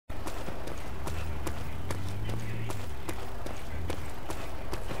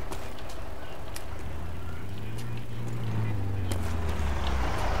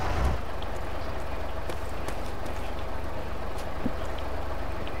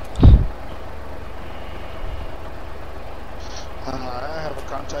I have a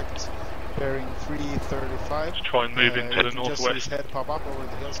contact bearing 335. Let's try and move into the northwest. Just see his head pop up over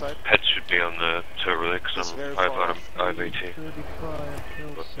the hillside. Head should be on the turbo leg, because I've got IVT.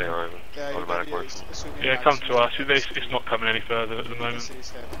 But they are automatic work. Yeah, come to us. It's not coming any further at the moment.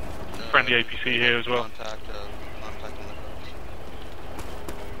 Friendly APC here as well.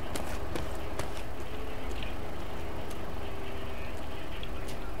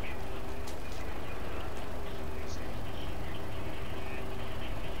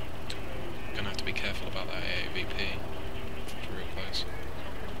 Gonna have to be careful about that AAVP. It's real close.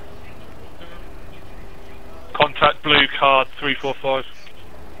 Contact blue card 345.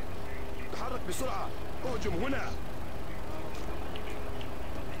 تحرك بسرعة. اهجم هنا.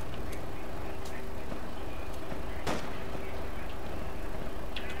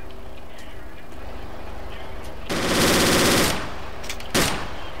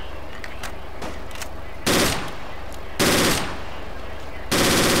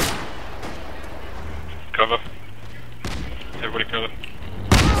 Cover. Everybody cover.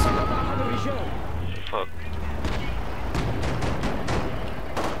 Fuck.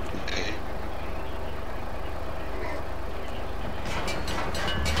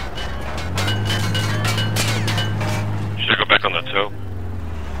 Should I go back on the toe?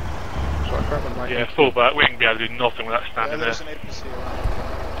 Yeah, full back. We ain't be able to do nothing without standing there. There's an APC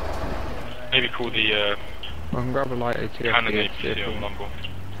around. Maybe call the I can grab a light ATF. cannon APC on Mumble.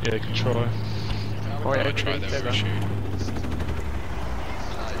 Yeah, you can try. Oh, yeah, try that overshoot.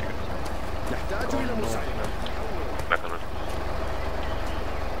 نحتاج إلى مساعدة. Back on it.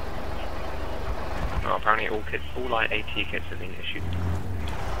 Oh, apparently all light AT kits have been issued.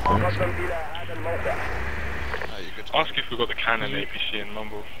 Ask if we've got the cannon APC in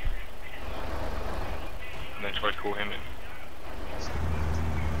Mumble. And then try to call him in.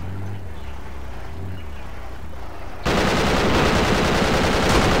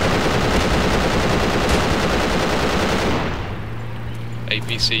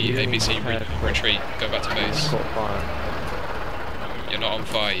 APC, retreat, go back to base. You're not on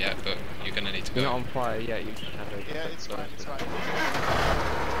fire yet, but you're gonna need to go. You're not on fire yet, you just have a... Yeah, it's fine, it's fine.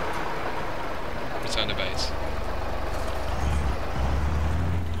 Return to base.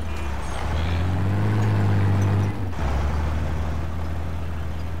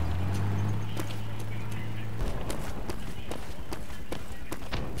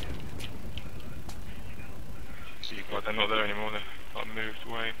 Well, they're not there anymore, they've not moved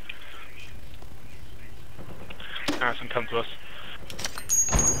away. Harrison, come to us.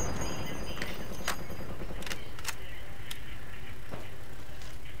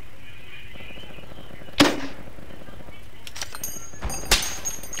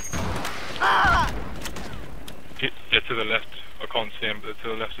 They're to the left. I can't see them, but they're to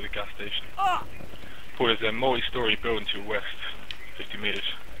the left of the gas station. Paul, there's a multi-storey building to your west, 50 metres.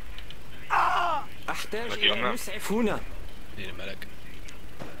 أحتاج إلى مسعف هنا. Need a medic.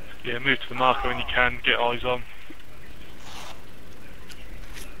 Yeah, move to the marker when you can, get eyes on.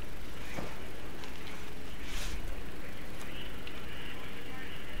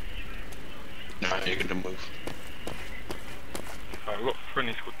 Nah, you're gonna move. We've got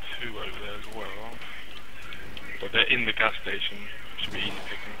friendly squad 2 over there as well. But they're in the gas station, should be easy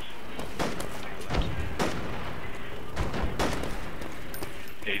pickings.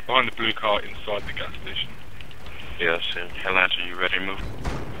 Yeah, he's behind the blue car inside the gas station. Yes, Headlands, are you ready to move?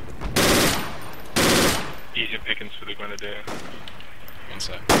 Easy pickings for the Grenadier. One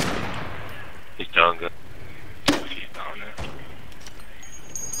sec. He's down good. He's down there.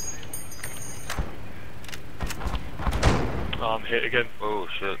 Oh, I'm hit again. Oh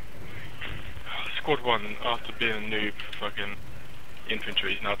shit. Squad 1, after being a noob for fucking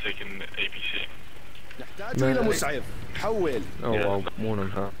infantry, is now taking APC. نحتاج إلى مسعف. حول. Oh well, one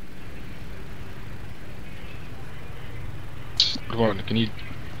on her. Right, can you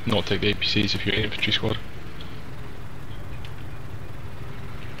not take the APCs if you're an infantry squad?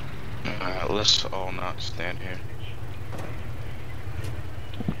 Let's all not stand here.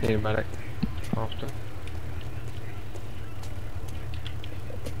 Need a medic. After.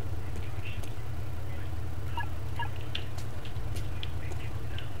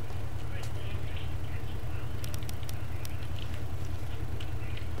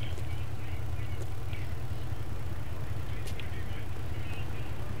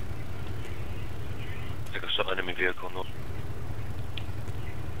 Enemy vehicle, no.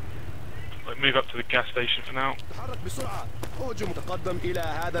 Right, move up to the gas station for now. تحرك بسرعة. اهجم تقدم إلى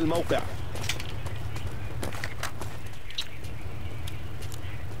هذا الموقع.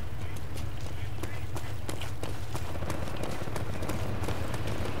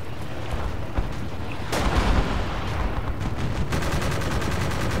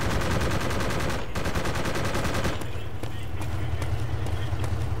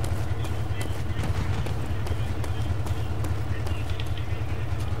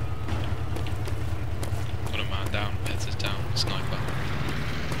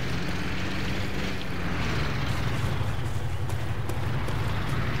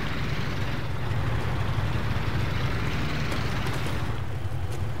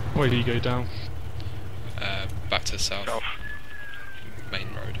 Where do you go down? Back to the south. Main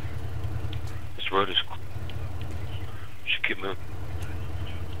road. This road is... should keep moving.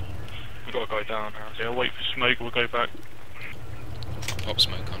 We've got a guy down now, so I'll wait for smoke, we'll go back. Pop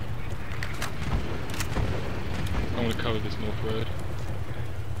smoke on. I'm going to cover this north road.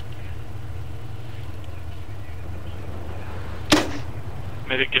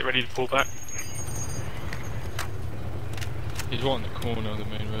 Medic, get ready to pull back. He's right on the corner of the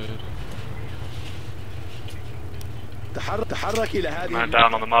main road. تحرك إلى هذه. Man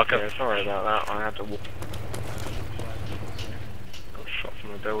down on the marker. Yeah, sorry about that. I had to walk. Got shot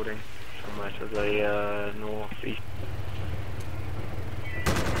from a building somewhere to the northeast.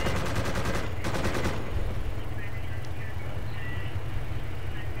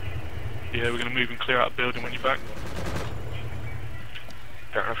 Yeah, we're going to move and clear out the building when you're back.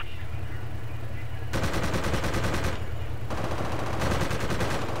 Fair enough.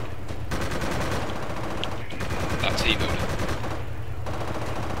 That's E building.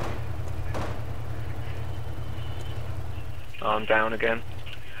 I'm down again.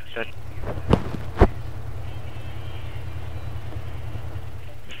 Said.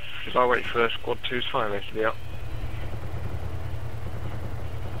 If I wait for squad 2's fire rate to be up.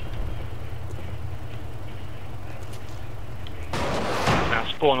 Now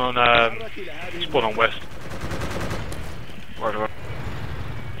spawn on west. Right away.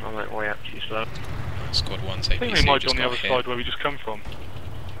 I'll make way up too slow. Squad 1's I think APC they might be just on the got other hit. side where we just come from.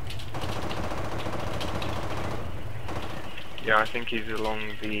 Yeah, I think he's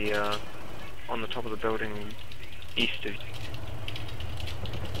along the on the top of the building east of.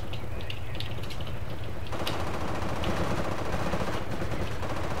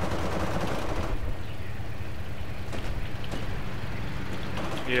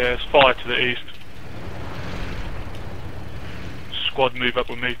 Yeah, it's fire to the east. Squad move up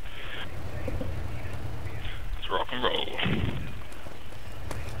with me. Let's rock and roll.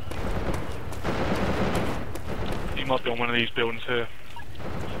 He might be on one of these buildings here.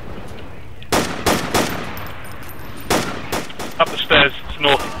 Up the stairs, it's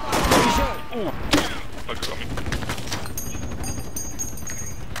north. Ooh, bugger got me.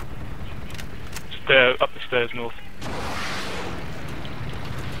 Up the stairs north.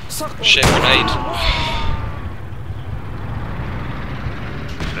 Shit, grenade.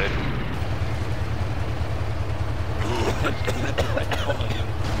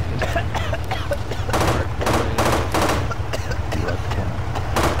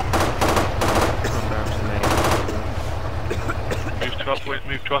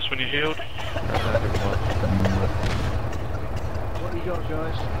 Move to us when you're healed. What do you got,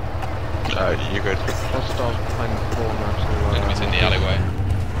 guys? You good? Hostiles behind the corner, so... Enemies in the alleyway.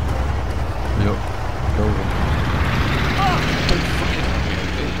 Yep. Go on.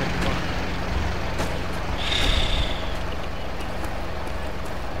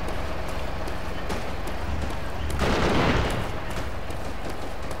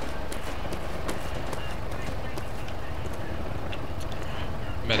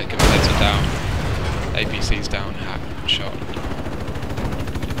 Medic and meds are down. APC's down, hack, shot.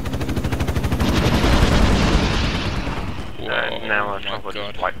 Whoa, now oh our my chopper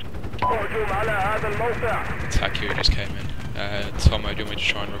god. just wiped. Attack you just came in. Tomo, do you want me to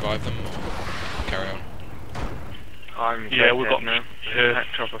try and revive them or carry on? I'm Yeah, we've got now. yeah. That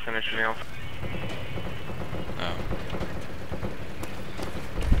chopper finishing me off. Oh.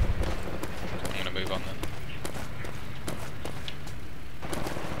 I'm gonna move on then.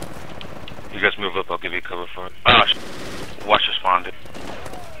 You guys move up, I'll give you cover for it. Ah, watch the spawn, dude.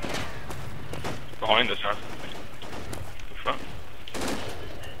 Behind us, huh? The front.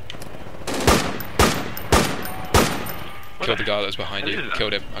 Killed the guy that was behind you.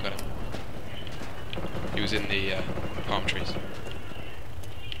 Killed him. I got him. He was in the palm trees.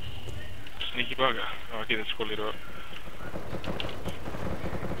 Sneaky bugger. Oh, I'll get the squad leader up.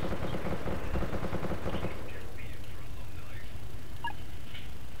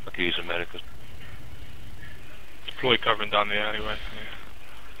 I could use a medical. Deploy covering down the alleyway. Yeah.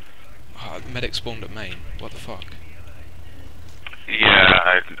 Oh, medic spawned at main. What the fuck? Yeah,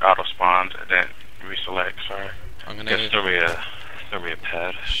 I auto spawned, then reselect, sorry. I'm gonna... Guess throw me a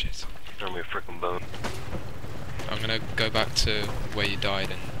pad. Shit. Throw me a frickin' bone. I'm gonna go back to where you died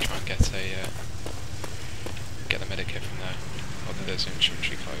and try and get the medic kit from there. Although there's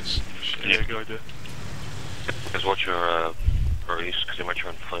infantry close. Shit. Yeah, good idea. Guys, watch your east, because they might try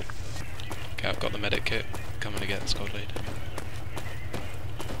and flank. Okay, I've got the medic kit. Coming to get the squad lead.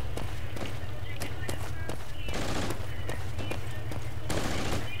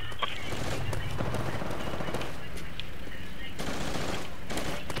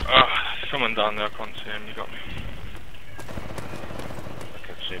 someone down there, I can't see him, you got me. I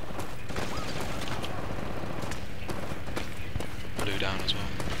can't see him. Blue down as well.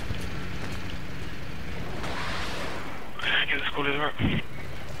 Get the squad leader up.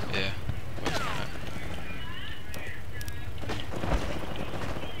 Yeah. Working on it.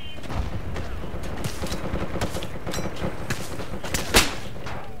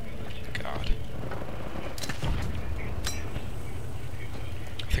 God.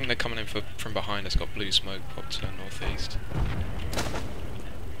 I think they're coming in from behind. It's got blue smoke popped to the northeast.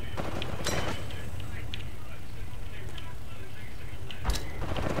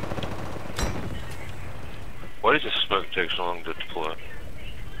 Why does this smoke take so long to deploy?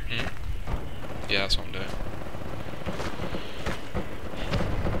 Yeah, that's what I'm doing.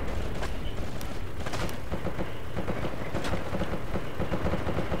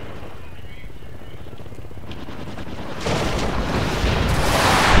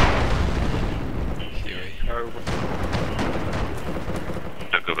 Huey.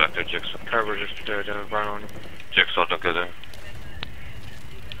 Don't go back there, Jigsaw. Cover just run on. Jigsaw, don't go there.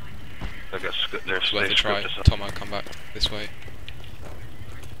 I got there. It's worth a try. Tom, I'll come back this way.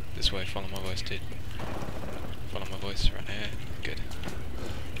 This way, follow my voice, dude. Follow my voice, right here. Good.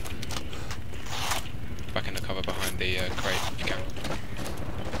 Back in the cover behind the crate, if you can.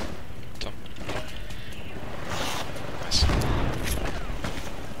 Tom. Nice.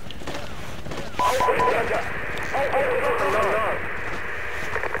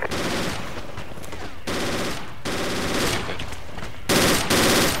 Good.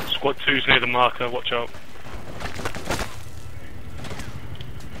 Squad 2's near the marker, watch out.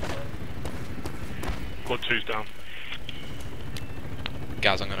 Squad 2's down.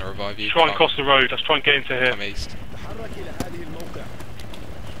 Gaz, I'm gonna revive you. Try and cross the road, let's try and get into here. Come east.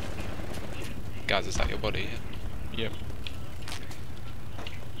 Gaz, is that your body? Yeah? Yep.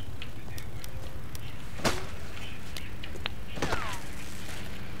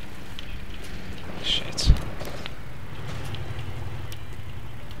 Shit.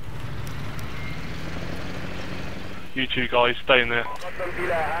 You two guys, stay in there.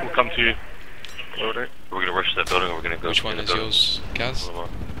 We'll come to you. Are we gonna rush that building or we're gonna go? Which one is yours, Gaz?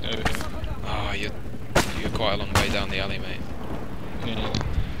 Ah, you're quite a long way down the alley, mate. Yeah.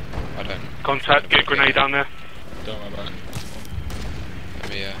 I don't. Contact, get a grenade down there. Don't worry about it.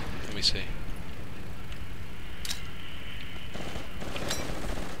 Let me see.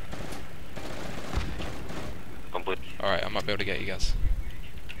 Complete. Alright, I might be able to get you guys.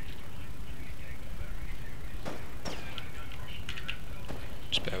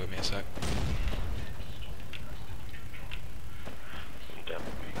 Just bear with me a sec. Damn.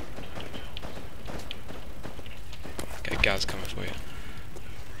 Okay, Gaz coming for you.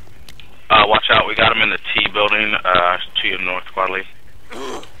 Watch out, we got him in the T building, to your north, squad lead.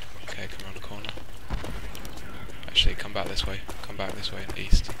 Okay, come around the corner. Actually, come back this way. Come back this way,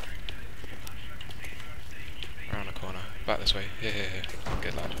 east. Around the corner. Back this way. Here.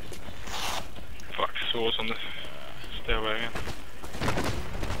 Good lad. Fuck, swords on the stairway again.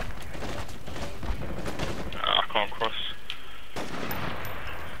 I can't cross.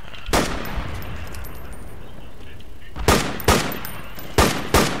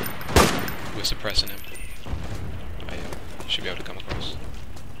 We're suppressing him. Oh, yeah. Should be able to come across.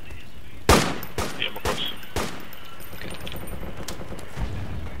 Yeah, I'm across. Good.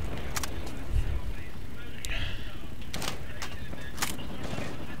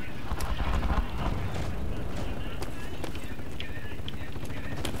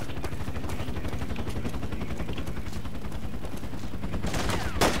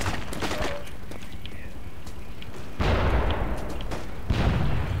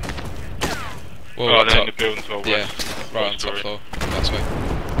 Whoa, Oh, up they're in top. the building as well. Yeah, west. right on top floor. That's way.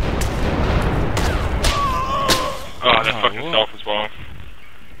 Oh, they're Oh, fucking what? south as well.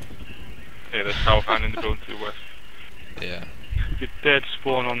 Yeah, they're south and in the building to the west. Yeah. You're dead,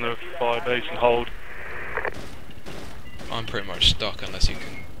 spawn on the fire base and hold. I'm pretty much stuck unless you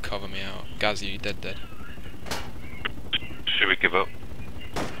can cover me out. Gaz, you dead. Should we give up?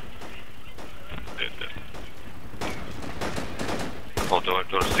 Dead. Hold on,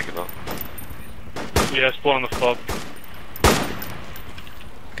 don't stick it up. Yeah, spawn on the fob.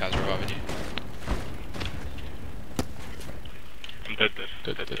 Gaz reviving you. I'm dead.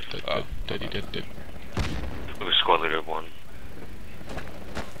 Oh, Dead. Look at squad leader 1.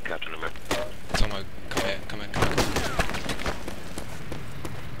 Captain America. Tomo, come here.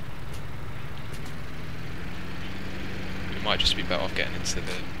 We might just be better off getting into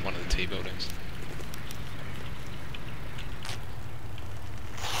one of the T buildings.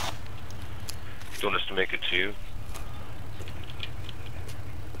 Do you want us to make it to you?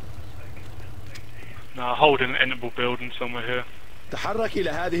 Nah, hold an enterable building somewhere here. تحرك إلى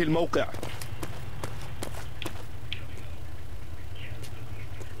هذه الموقع.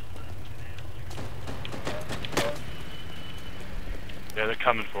 Yeah, they're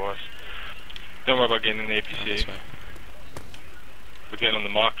coming for us. Don't worry about getting in the APC. We're getting on the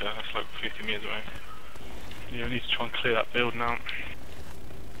marker, that's like 50 meters away. Yeah, we need to try and clear that building out.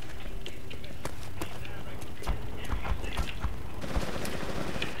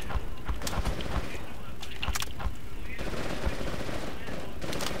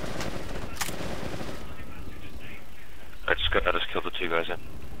 I just killed the two guys in.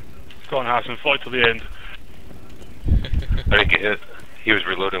 Go on, Hassan, fight till the end. I didn't get hit. He was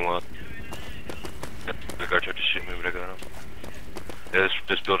reloading while the guy tried to shoot me, but I got him. Yeah,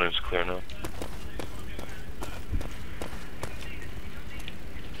 this building's clear now.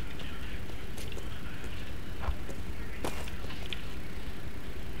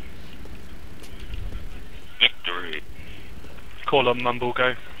 Victory. Call on Mumble,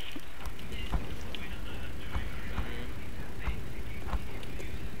 go.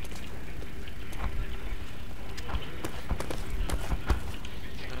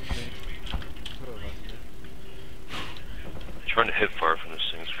 Trying to hit fire from this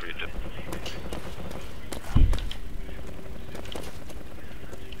thing is pretty difficult.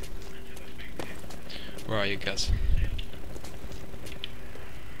 Where are you guys?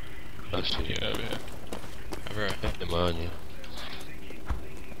 I see you over here. Over here. I'm on you.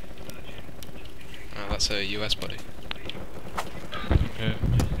 Oh, that's a US buddy. Yeah.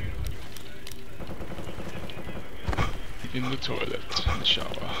 In the toilet, in the shower.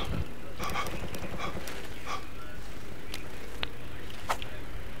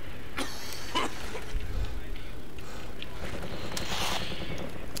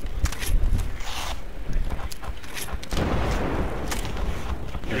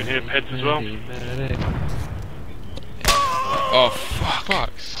 You're in here, heads as well. Oh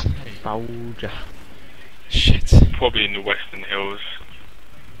fuck! Bulger. Shit. Probably in the western hills.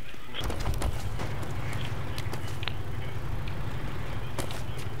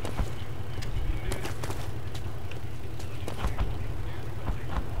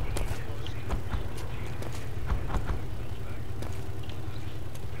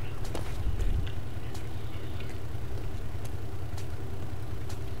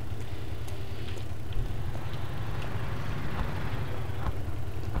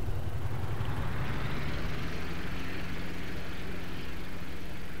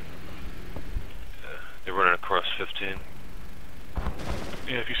 They're running across 15.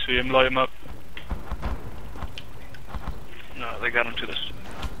 Yeah, if you see him, light him up. No, they got him to this.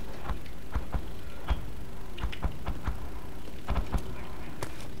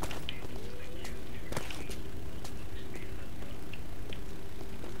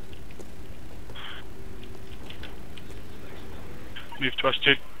 Move to us,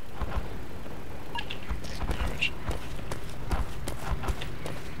 Jig.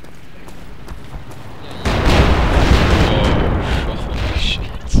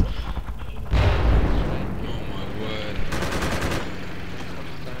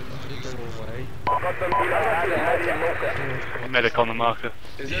 Medic on the marker.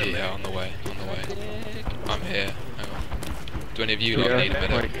 Yeah, on the way, on the way. I'm here. Hang on. Do any of you lot need a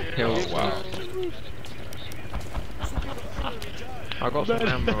medic? Oh wow. I got some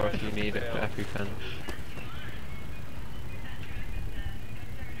ammo if you need it for EpiPen.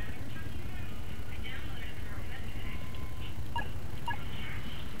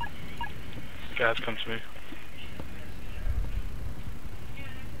 Guys, come to me.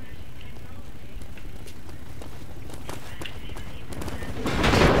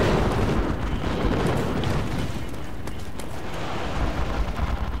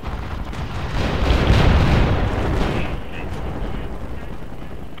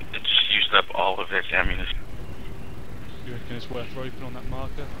 All of its ammunition. You reckon it's worth roping on that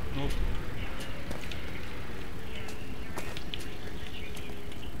marker, north?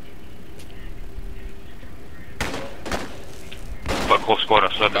 But whole squad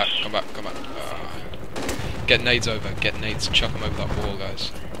outside. Come back, come back, come back. Get nades over, get nades, chuck them over that wall,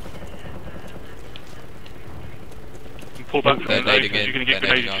 guys. And pull back from the nade, because you're going to get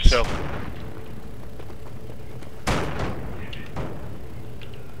grenaded yourself.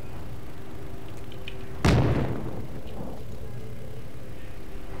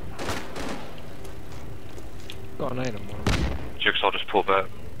 Got a nade on one of them. Jigsaw, just pull back,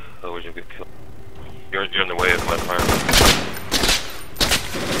 otherwise you'll get killed. You're in the way of my fire.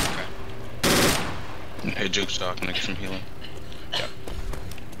 Hey, Jigsaw, can I get some healing? Yep.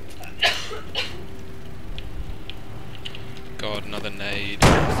 God, another nade.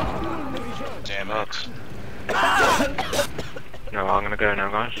 Damn it. No, I'm gonna go now,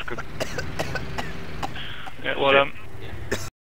 guys. Good. Yeah, well,